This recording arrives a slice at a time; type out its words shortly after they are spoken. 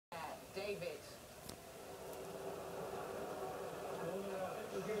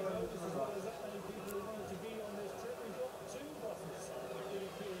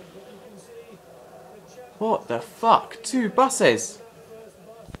What the fuck? 2 buses!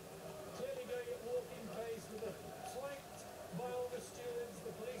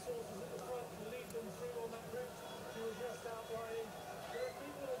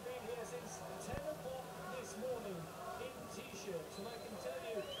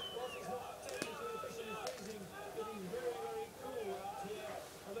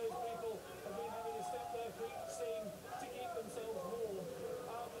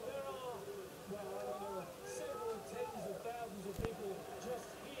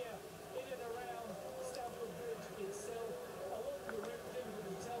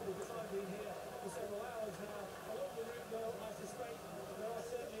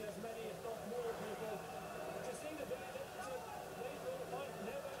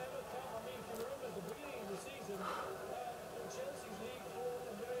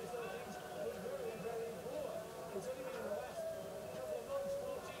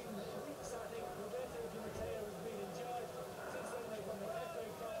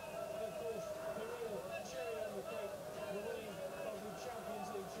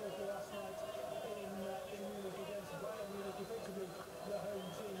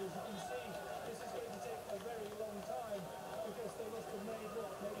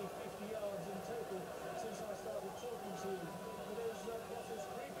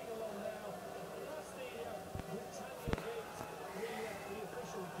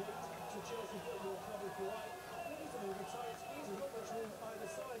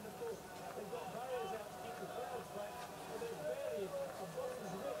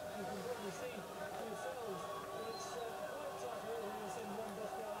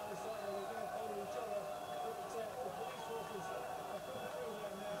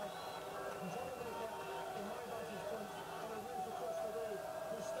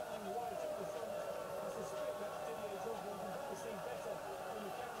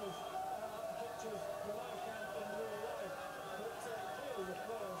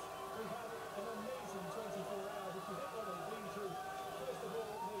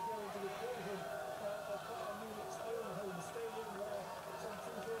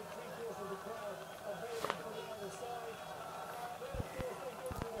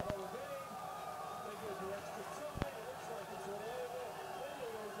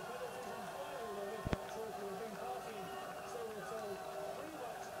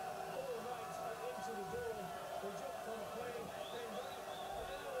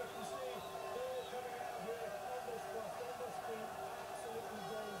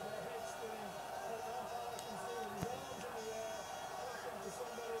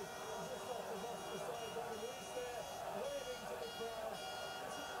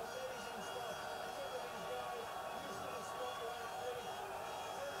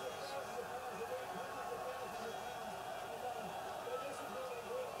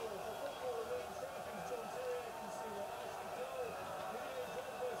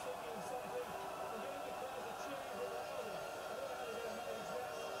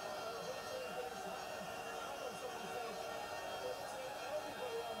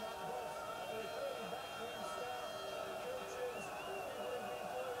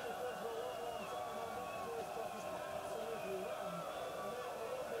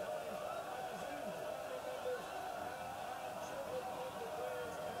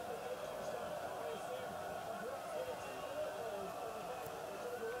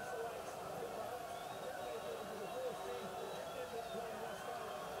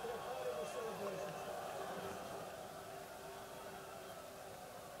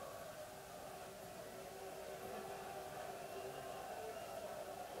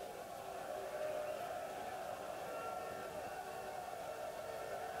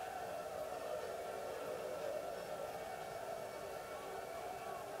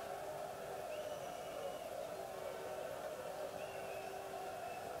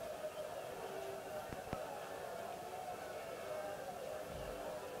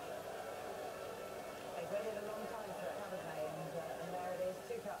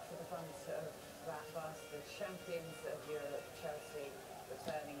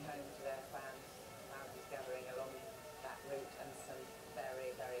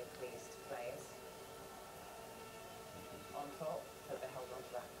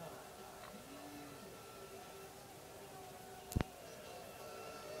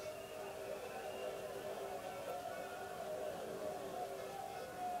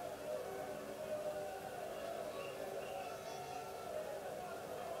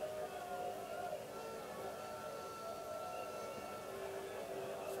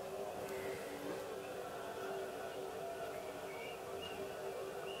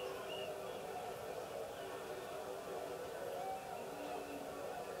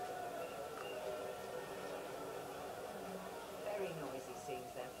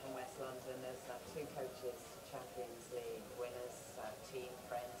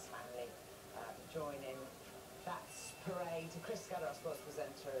 Chris Scudder, our sports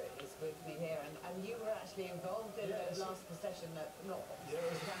presenter, is with me here, and you were actually involved in the last procession, not the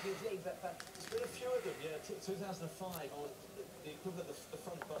Champions League, but... There's been a few of them, 2005, I was, the equivalent of the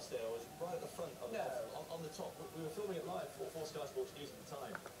front bus there, I was right at the front, on the top. We were filming it live for Sky Sports News at the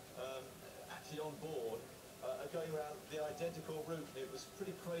time. Actually on board, going around the identical route. It was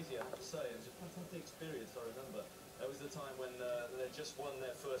pretty crazy, I have to say. It was a fantastic experience, I remember. It was the time when they just won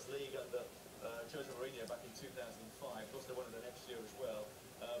their first league under Jose Mourinho back in 2005. Of course, they won it the next year as well.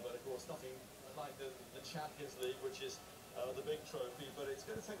 But of course, nothing like the Champions League, which is the big trophy. But it's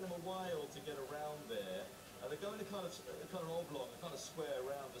going to take them a while to get around there. They're going to kind of oblong, a kind of square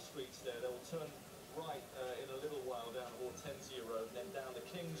around the streets there. They will turn right in a little while down Hortensia Road, and then down the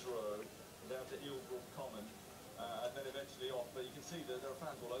King's Road, down to Ilbrook Common, and then eventually off. But you can see that there are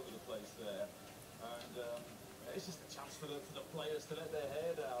fans all over the place there. And it's just a chance for the players to let their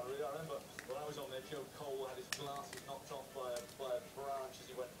hair down, really. I remember when I was on there, Joe Cole had his glasses knocked off by a branch as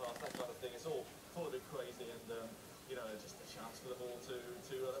he went past, that kind of thing. It's all a bit crazy, and you know, just a chance for them all to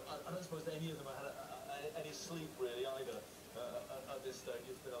I don't suppose any of them had any sleep really either at this stage.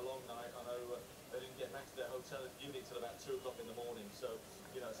 It's been a long night. I know they didn't get back to their hotel unit till about 2 o'clock in the morning, so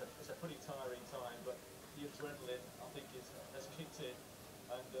you know, it's a pretty tiring time, but the adrenaline, I think, has kicked in.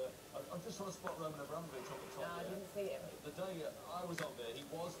 And I'm just trying to spot Roman Abramovich on the top there. I didn't see him. The day I was on there, he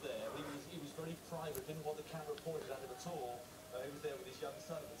was there. He was very private, didn't want the camera pointed at him at all. He was there with his young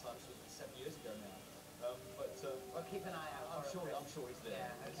son at the time, so it was 7 years ago now. Well, keep an eye out. I'm sure he's there.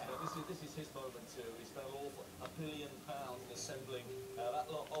 Yeah, okay. This is his moment too. He spent £1 billion assembling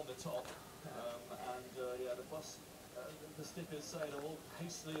that lot on the top, yeah, the bus, the stickers say they're all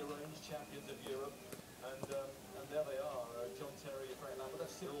hastily arranged champions of Europe, and there they are. John Terry, Frank Lambert, they've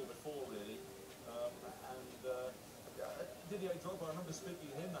seen it all before really, Didier Drogba, I remember speaking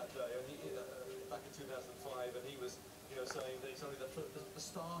to him that day, and back in 2005, and he was, you know, saying that it's only the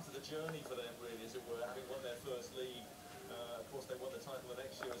start of the journey for them, really, as it were, having won their first league. Of course, they won the title the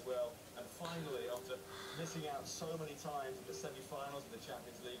next year as well, and finally, after missing out so many times in the semi-finals of the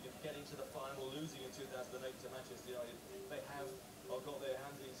Champions League and getting to the final, losing in 2008 to Manchester United, they have got their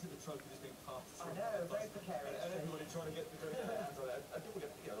hands in. You see the trophy that's being passed through. I know, very precarious. And everybody trying to get their hands on it. And people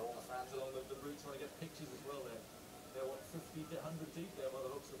get, you know, all the fans along the route trying to get pictures as well there. They're, what, 50, 100 deep there by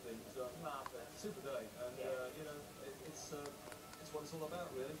the looks of things. Marvellous. Super day. And, you know, it's what it's all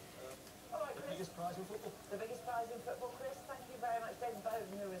about, really. All right, the Chris. biggest prize in football. The biggest prize in football, Chris. Thank you very much. David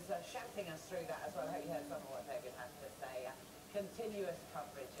Bowden, who was shouting us through that as well. I hope you heard some of what David had to say. Continuous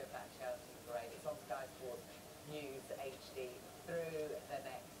coverage of that Chelsea parade. It's on Sky Sports News HD through the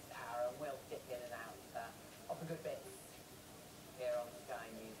next hour, and we'll dip in and out of the good bits here on Sky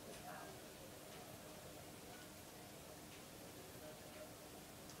News as well.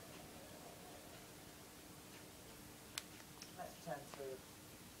 Let's turn to...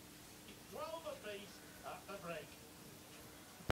 Well, the beast at the break.